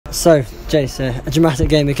So, Jace, a dramatic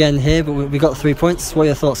game again here, but we got 3 points. What are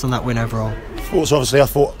your thoughts on that win overall? Thoughts, obviously, I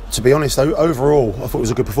thought, to be honest, overall, I thought it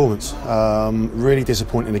was a good performance. Really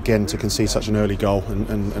disappointing again to concede such an early goal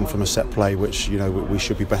and from a set play, which we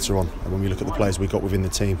should be better on when we look at the players we got within the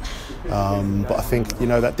team. But I think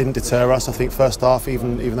that didn't deter us. I think first half,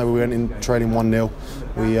 even though we went in trailing 1-0,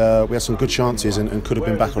 we had some good chances and could have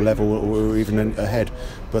been back a level or even ahead.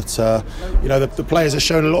 But the players have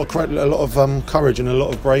shown a lot of courage and a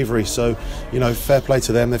lot of bravery. So fair play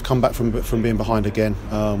to them. They've come back from being behind again.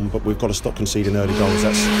 But we've got to stop conceding early goals.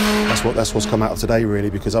 That's what's come out of today, really.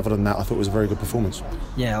 Because other than that, I thought it was a very good performance.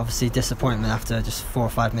 Yeah, obviously disappointment after just 4 or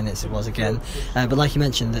 5 minutes it was again. But like you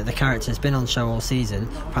mentioned, that the character's been on show all season.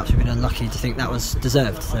 Perhaps we've been unlucky to think that was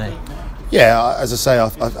deserved today. Yeah, as I say,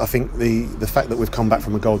 I think the fact that we've come back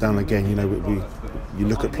from a goal down again, you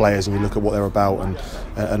look at players and you look at what they're about,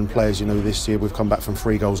 and players, this year we've come back from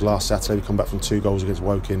 3 goals last Saturday, we've come back from 2 goals against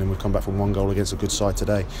Woking, and we've come back from 1 goal against a good side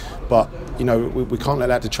today. But we can't let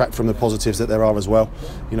that detract from the positives that there are as well.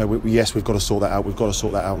 Yes, we've got to sort that out. We've got to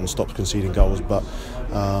sort that out and stop conceding goals. But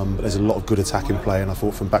there's a lot of good attacking play, and I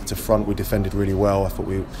thought from back to front we defended really well. I thought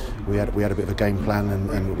we had a bit of a game plan,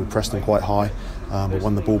 and we pressed them quite high. We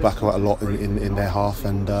won the ball back quite a lot in their half,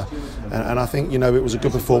 and I think it was a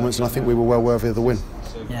good performance, and I think we were well worthy of the win.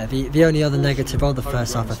 Yeah, the only other negative of the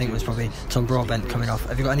first half I think was probably Tom Broadbent coming off.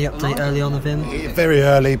 Have you got any update early on of him? Very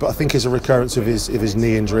early, but I think it's a recurrence of his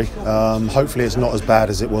knee injury. Hopefully it's not as bad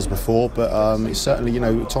as it was before, but it's certainly,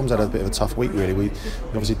 Tom's had a bit of a tough week really. We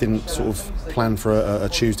obviously didn't sort of plan for a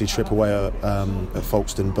Tuesday trip away at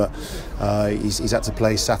Folkestone, but he's had to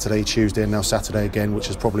play Saturday, Tuesday and now Saturday again, which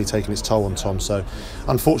has probably taken its toll on Tom. So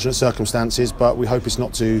unfortunate circumstances, but we hope it's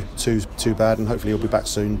not too bad, and hopefully he'll be back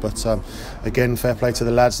soon. But again, fair play to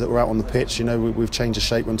the lads that were out on the pitch. We've changed the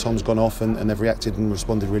shape when Tom's gone off, and they've reacted and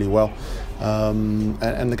responded really well.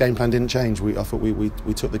 And the game plan didn't change. I thought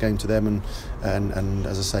we took the game to them, and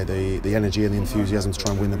as I say, the energy and the enthusiasm to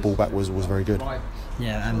try and win the ball back was very good.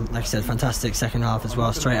 Yeah, and like I said, fantastic second half as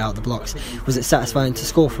well, straight out the blocks. Was it satisfying to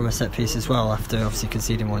score from a set piece as well after obviously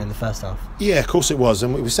conceding one in the first half? Yeah, of course it was,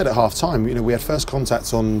 and we said at half time, we had first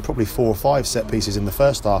contacts on probably 4 or 5 set pieces in the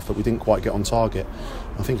first half, but we didn't quite get on target.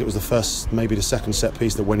 I think it was the first, maybe the second set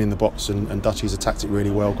piece that went in the box, and Dutchy's attacked it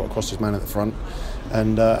really well, got across his man at the front,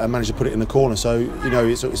 and managed to put it in the corner. So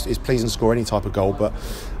it's pleasing to score any type of goal, but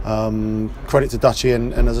credit to Dutchy,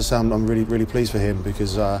 and as I say, I'm really, really pleased for him,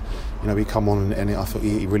 because he come on and I thought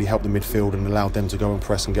he really helped the midfield and allowed them to go and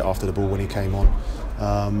press and get after the ball when he came on.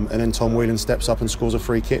 And then Tom Whelan steps up and scores a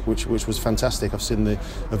free kick, which was fantastic. I've seen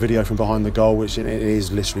a video from behind the goal, which it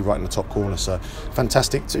is literally right in the top corner. So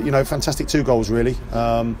fantastic, fantastic 2 goals really,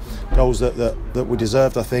 goals that we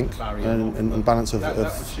deserved, I think, and balance of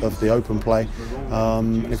the open play.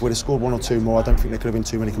 And if we'd have scored 1 or 2 more, I don't think there could have been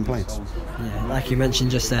too many complaints. Yeah, like you mentioned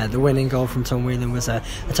just there, the winning goal from Tom Whelan was a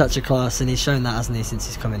touch of class, and he's shown that, hasn't he, since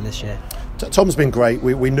he's come in this year? Tom's been great.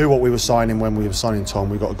 We knew what we were signing when we were signing Tom.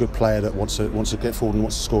 We got a good player that wants to get forward and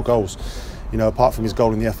wants to score goals. Apart from his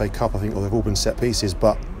goal in the FA Cup, I think they've all been set pieces,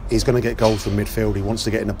 but he's going to get goals from midfield. He wants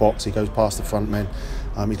to get in the box. He goes past the front men.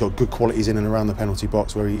 He's got good qualities in and around the penalty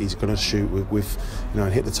box where he's going to shoot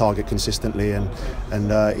and hit the target consistently, and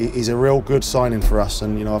he's a real good signing for us.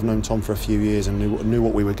 And I've known Tom for a few years and knew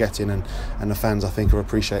what we were getting, and the fans, I think, are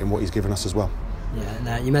appreciating what he's given us as well.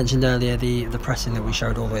 Yeah, and you mentioned earlier the pressing that we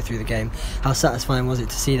showed all the way through the game. How satisfying was it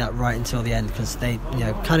to see that right until the end? Because they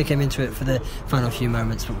kind of came into it for the final few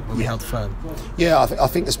moments, but we held firm. Yeah, I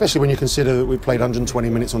think especially when you consider that we played 120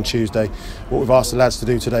 minutes on Tuesday, what we've asked the lads to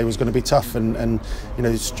do today was going to be tough. And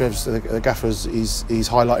Strevs, the gaffers, he's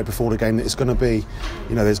highlighted before the game that it's going to be,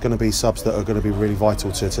 there's going to be subs that are going to be really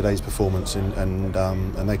vital to today's performance, and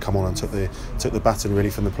they come on and took the baton really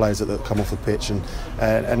from the players that come off the pitch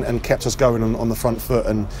and kept us going on the front foot.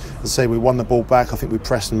 And as I say, we won the ball back. I think we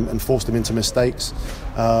pressed and forced them into mistakes.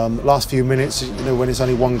 Last few minutes, when it's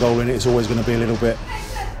only 1 goal in it, it's always going to be a little bit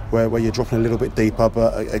where you're dropping a little bit deeper.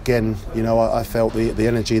 But again, I felt the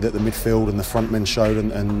energy that the midfield and the front men showed,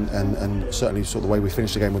 and certainly sort of the way we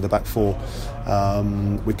finished the game with the back 4,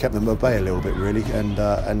 we kept them at bay a little bit really,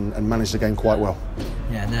 and managed the game quite well.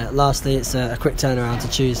 Yeah, and lastly, it's a quick turnaround to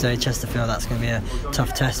Tuesday, Chesterfield. That's going to be a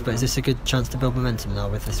tough test, but is this a good chance to build momentum now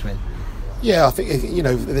with this win? Yeah, I think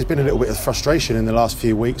there's been a little bit of frustration in the last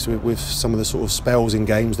few weeks with some of the sort of spells in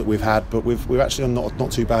games that we've had, but we've actually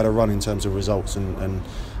not too bad a run in terms of results, and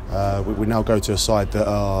We now go to a side that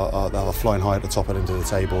are flying high at the top end of the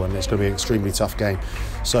table, and it's going to be an extremely tough game.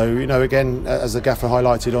 So, again, as the gaffer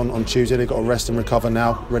highlighted on Tuesday, they've got to rest and recover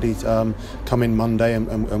now, ready to come in Monday,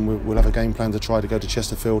 and we'll have a game plan to try to go to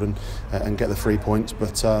Chesterfield and get the 3 points.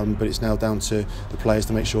 But it's now down to the players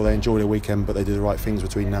to make sure they enjoy their weekend, but they do the right things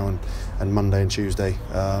between now and Monday and Tuesday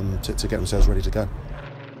to get themselves ready to go.